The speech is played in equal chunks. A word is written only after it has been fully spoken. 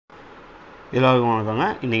எல்லாருக்கும் வணக்கங்க.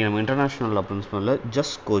 இன்றைக்கி நம்ம இன்டர்நேஷ்னல் லா பிரின்சிபலில்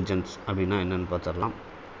ஜஸ் கோஜன்ஸ் அப்படின்னா என்னென்னு பார்த்துடலாம்.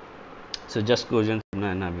 ஸோ ஜஸ் கோஜன்ஸ் அப்படின்னா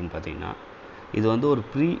என்ன அப்படின்னு பார்த்தீங்கன்னா, இது வந்து ஒரு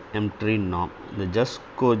ப்ரீ எம்ட்ரி நாம். இந்த ஜஸ்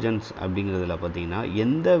கோஜன்ஸ் அப்படிங்கிறதுல பார்த்தீங்கன்னா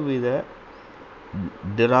எந்த வித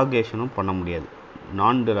டிராகேஷனும் பண்ண முடியாது.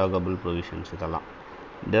 நான் டிராகபிள் ப்ரொவிஷன்ஸ் இதெல்லாம்.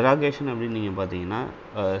 டிராகேஷன் அப்படின்னு நீங்கள் பார்த்தீங்கன்னா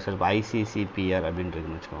சில ஐசிசிபிஆர் அப்படின்னு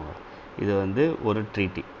இருக்குன்னு வச்சுக்கோங்க. இது வந்து ஒரு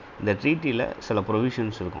ட்ரீட்டி. இந்த ட்ரீட்டியில் சில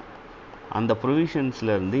ப்ரொவிஷன்ஸ் இருக்கும். அந்த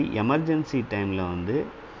ப்ரொவிஷன்ஸ்லேருந்து எமர்ஜென்சி டைமில் வந்து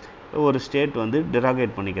ஒரு ஸ்டேட் வந்து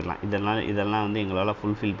டிராகேட் பண்ணிக்கலாம். இதெல்லாம் வந்து எங்களால்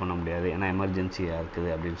ஃபுல்ஃபில் பண்ண முடியாது, ஏன்னா எமர்ஜென்சியாக இருக்குது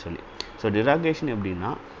அப்படின்னு சொல்லி. ஸோ டிராகேஷன்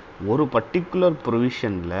எப்படின்னா, ஒரு பர்டிகுலர்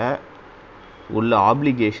ப்ரொவிஷனில் உள்ள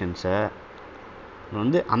ஆப்ளிகேஷன்ஸை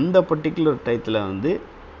வந்து அந்த பர்டிகுலர் டயத்தில் வந்து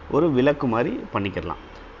ஒரு விலக்கு மாதிரி பண்ணிக்கலாம்.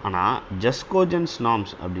 ஆனால் ஜஸ் கோஜன்ஸ்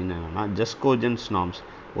நார்ம்ஸ் அப்படின்னு என்னென்னா, ஜஸ் கோஜன்ஸ் நார்ம்ஸ்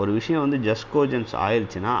ஒரு விஷயம் வந்து ஜஸ் கோஜன்ஸ்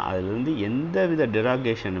ஆயிடுச்சுன்னா அதுலேருந்து எந்த வித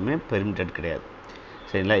டிராகேஷனுமே பெர்மிட்டட் கிடையாது.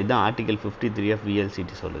 சரிங்களா? இதுதான் ஆர்டிகல் 53 ஆஃப்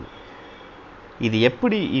விஎல்சிடி சொல்லுது. இது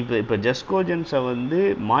எப்படி இப்போ ஜஸ் கோஜன்ஸை வந்து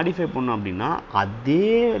மாடிஃபை பண்ணோம் அப்படின்னா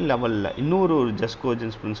அதே லெவலில் இன்னொரு ஜஸ்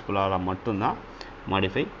கோஜன்ஸ் பிரின்சிபலால் மட்டும்தான்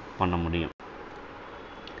மாடிஃபை பண்ண முடியும்.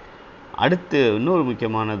 அடுத்து இன்னொரு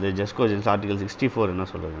முக்கியமானது ஜஸ் கோஜன்ஸ் ஆர்டிகல் 64 என்ன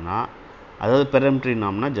சொல்லுதுன்னா, அதாவது பெரம்ட்ரி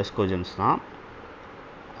நாம்னா ஜஸ் கோஜன்ஸ் தான்.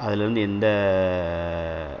 அதுலேருந்து எந்த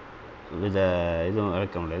வித இதுவும்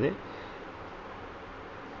வைக்க முடியாது.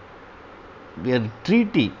 A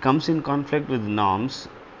treaty comes in conflict with norms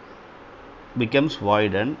becomes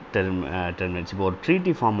void and terminates. இப்போ ஒரு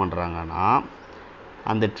ட்ரீட்டி ஃபார்ம் பண்ணுறாங்கன்னா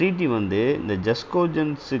அந்த ட்ரீட்டி வந்து இந்த ஜஸ்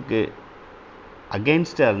கோஜன்ஸுக்கு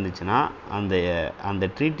அகெயின்ஸ்டாக இருந்துச்சுன்னா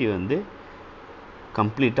அந்த ட்ரீட்டி வந்து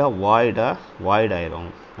கம்ப்ளீட்டாக வாய்ட்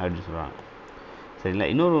ஆயிரும் அப்படின்னு சொல்கிறாங்க. சரிங்களா?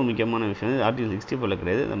 இன்னொரு முக்கியமான விஷயம் ஆர்டிகல் 64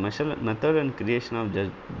 கிடையாது. த method and creation of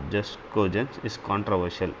just கோஜன்ஸ் is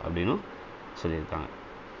controversial அப்படின்னு சொல்லியிருக்காங்க.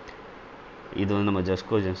 இது வந்து நம்ம ஜஸ்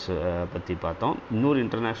கோஜன்ஸ் பற்றி பார்த்தோம். இன்னொரு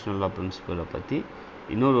இன்டர்நேஷ்னல் லா பிரின்சிபலை பற்றி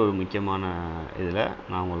இன்னொரு முக்கியமான இதில்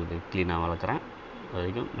நான் உங்களுக்கு க்ளீனாக வளர்க்குறேன். அது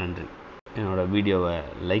வரைக்கும் நன்றி. என்னோடய வீடியோவை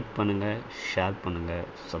லைக் பண்ணுங்கள், ஷேர் பண்ணுங்கள்,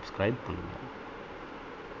 சப்ஸ்கிரைப் பண்ணுங்கள்.